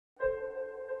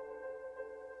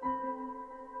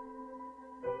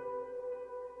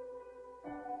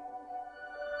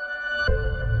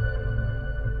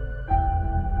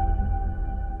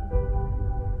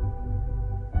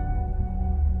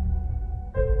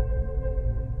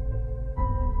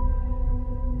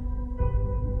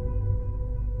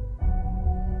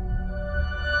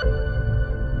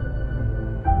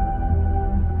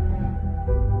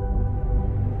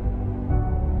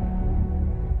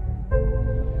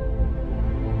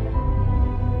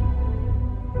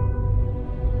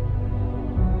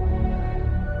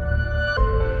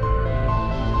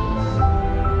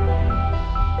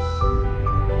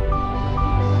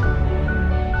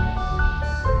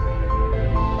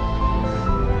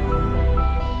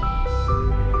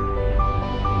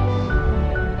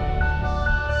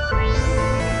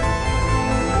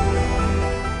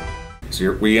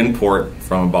So we import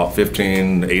from about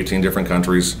 15 to 18 different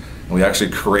countries, and we actually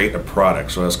create a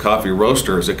product. So as coffee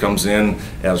roasters, it comes in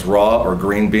as raw or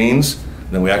green beans,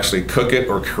 then we actually cook it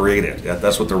or create it.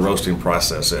 That's what the roasting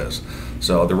process is.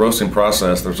 So the roasting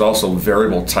process, there's also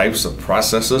variable types of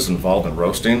processes involved in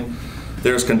roasting.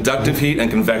 There's conductive heat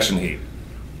and convection heat.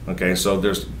 Okay, so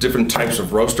there's different types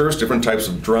of roasters, different types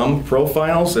of drum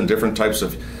profiles, and different types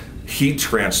of heat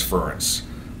transference.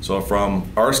 So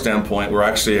from our standpoint, we're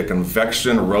actually a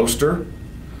convection roaster.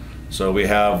 So we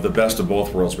have the best of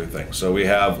both worlds, we think. So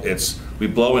we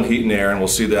blow in heat and air, and we'll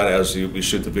see that as we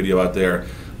shoot the video out there.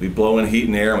 We blow in heat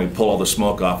and air, and we pull all the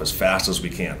smoke off as fast as we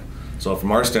can. So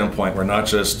from our standpoint, we're not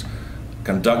just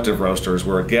conductive roasters,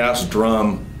 we're a gas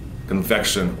drum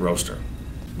convection roaster.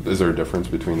 Is there a difference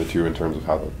between the two in terms of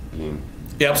how the bean?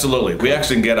 Yeah, absolutely. We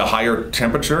actually can get a higher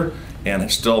temperature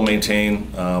and still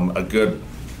maintain a good,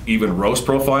 even roast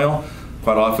profile.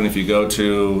 Quite often, if you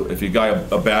buy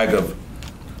a bag of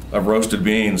roasted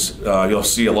beans, you'll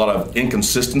see a lot of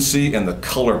inconsistency in the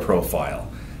color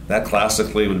profile. That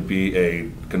classically would be a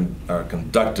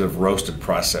conductive roasted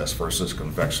process versus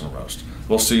convection roast.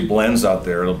 We'll see blends out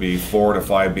there. It'll be 4 to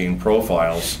 5 bean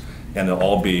profiles, and they'll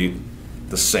all be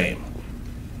the same.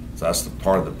 So that's the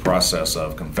part of the process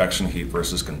of convection heat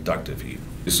versus conductive heat.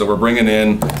 So we're bringing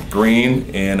in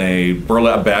green in a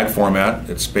burlap bag format.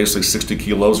 It's basically 60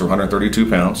 kilos or 132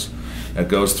 pounds. It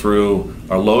goes through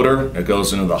our loader, it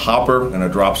goes into the hopper, and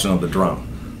it drops into the drum.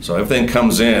 So everything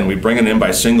comes in, we bring it in by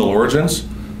single origins.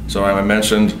 So I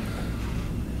mentioned,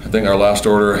 I think our last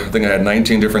order, I think I had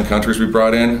 19 different countries we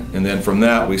brought in, and then from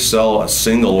that we sell a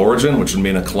single origin, which would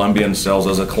mean a Colombian sells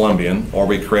as a Colombian, or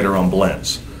we create our own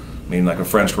blends. Meaning like a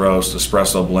French roast,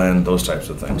 espresso blend, those types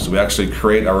of things. So we actually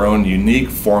create our own unique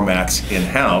formats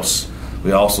in-house.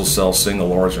 We also sell single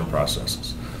origin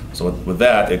processes. So with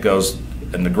that, it goes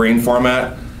in the green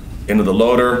format, into the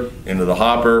loader, into the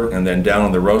hopper, and then down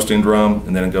on the roasting drum,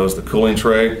 and then it goes to the cooling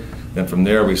tray. Then from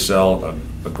there we sell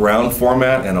a ground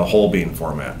format and a whole bean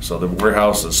format. So the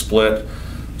warehouse is split.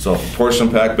 So a portion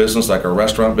pack business like our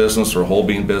restaurant business, or a whole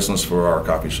bean business for our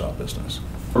coffee shop business.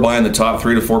 We're buying the top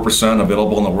 3 to 4%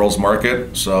 available in the world's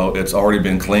market, so it's already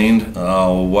been cleaned.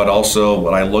 What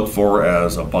I look for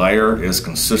as a buyer is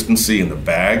consistency in the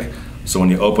bag. So when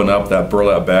you open up that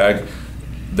burlap bag,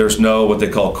 there's no what they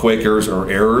call Quakers or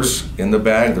errors in the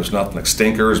bag. There's nothing like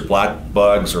stinkers, black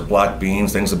bugs, or black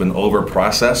beans. Things have been over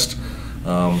processed.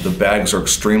 The bags are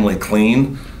extremely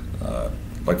clean.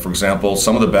 Like for example,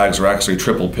 some of the bags are actually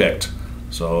triple picked.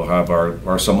 So have our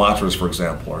Sumatras, for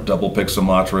example, our double picked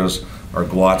Sumatras, our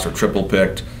Guats are triple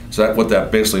picked. So what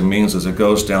that basically means is it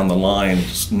goes down the line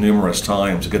numerous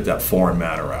times to get that foreign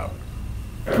matter out.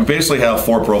 We basically have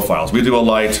 4 profiles. We do a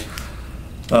light,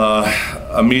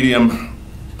 a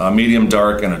medium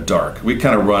dark, and a dark. We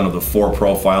kind of run with the 4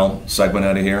 profile segment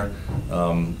out of here.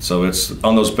 So it's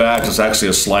on those bags, it's actually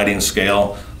a sliding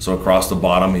scale. So across the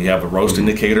bottom, you have the roast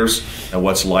indicators and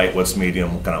what's light, what's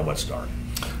medium, kind of what's dark.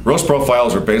 Roast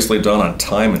profiles are basically done on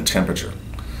time and temperature.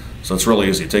 So it's really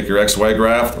easy. Take your XY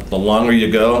graph, the longer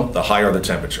you go, the higher the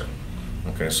temperature.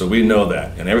 Okay, so we know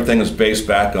that. And everything is based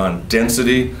back on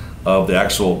density of the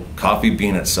actual coffee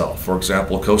bean itself. For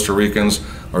example, Costa Ricans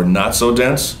are not so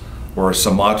dense, or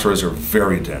Sumatras are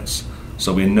very dense.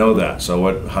 So we know that. So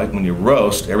when you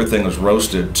roast, everything is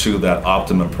roasted to that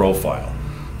optimum profile.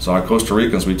 So our Costa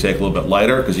Ricans, we take a little bit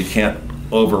lighter because you can't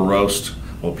over roast.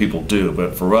 Well, people do,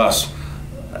 but for us,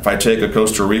 if I take a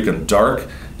Costa Rican dark,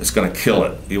 it's going to kill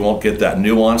it. You won't get that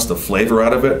nuance, the flavor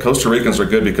out of it. Costa Ricans are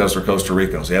good because they're Costa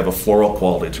Ricans. They have a floral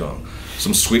quality to them,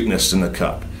 some sweetness in the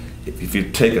cup. If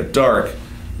you take a dark,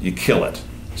 you kill it.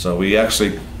 So we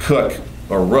actually cook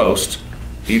or roast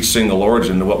each single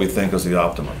origin to what we think is the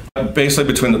optimum.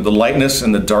 Basically between the lightness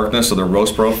and the darkness of the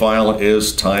roast profile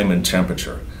is time and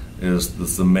temperature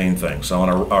is the main thing. So on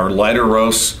our lighter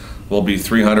roasts will be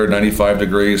 395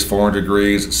 degrees, 400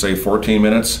 degrees, say 14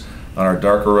 minutes. On our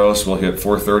darker roast, we'll hit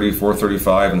 430,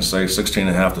 435, and say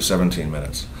 16.5 to 17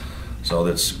 minutes. So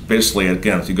that's basically,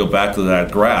 again, if you go back to that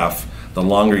graph, the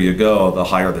longer you go, the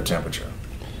higher the temperature.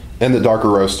 And the darker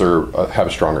roasts have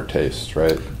a stronger taste,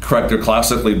 right? Correct, they're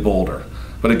classically bolder.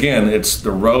 But again, it's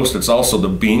the roast, it's also the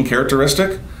bean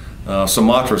characteristic.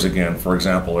 Sumatras, again, for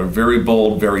example, are very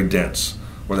bold, very dense.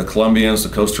 Where the Colombians, the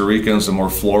Costa Ricans, are more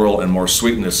floral and more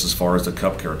sweetness as far as the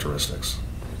cup characteristics.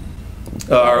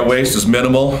 Our waste is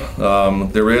minimal.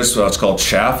 There is what's called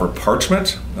chaff or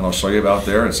parchment, and I'll show you about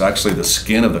there. It's actually the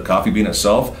skin of the coffee bean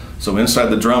itself. So inside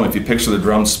the drum, if you picture the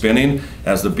drum spinning,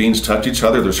 as the beans touch each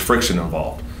other, there's friction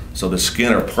involved. So the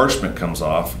skin or parchment comes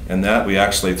off, and that we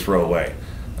actually throw away.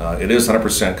 It is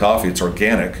 100% coffee, it's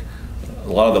organic, A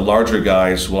lot of the larger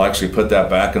guys will actually put that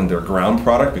back in their ground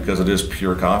product because it is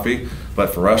pure coffee.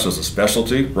 But for us as a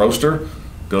specialty roaster,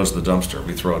 goes to the dumpster.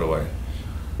 We throw it away.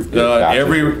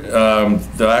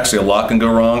 Actually a lot can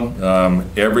go wrong.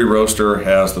 Every roaster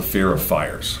has the fear of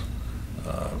fires.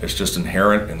 It's just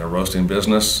inherent in the roasting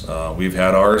business. We've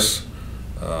had ours.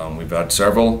 We've had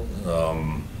several.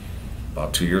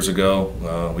 About 2 years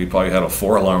ago, we probably had a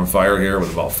 4-alarm fire here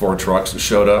with about 4 trucks that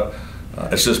showed up.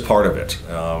 It's just part of it.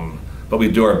 But we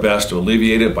do our best to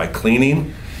alleviate it by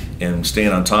cleaning and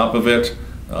staying on top of it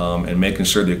and making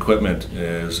sure the equipment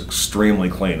is extremely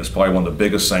clean. It's probably one of the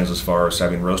biggest things as far as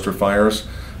having roaster fires.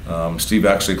 Steve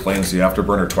actually cleans the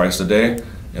afterburner twice a day,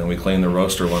 and we clean the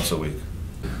roaster once a week.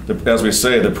 As we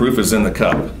say, the proof is in the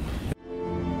cup.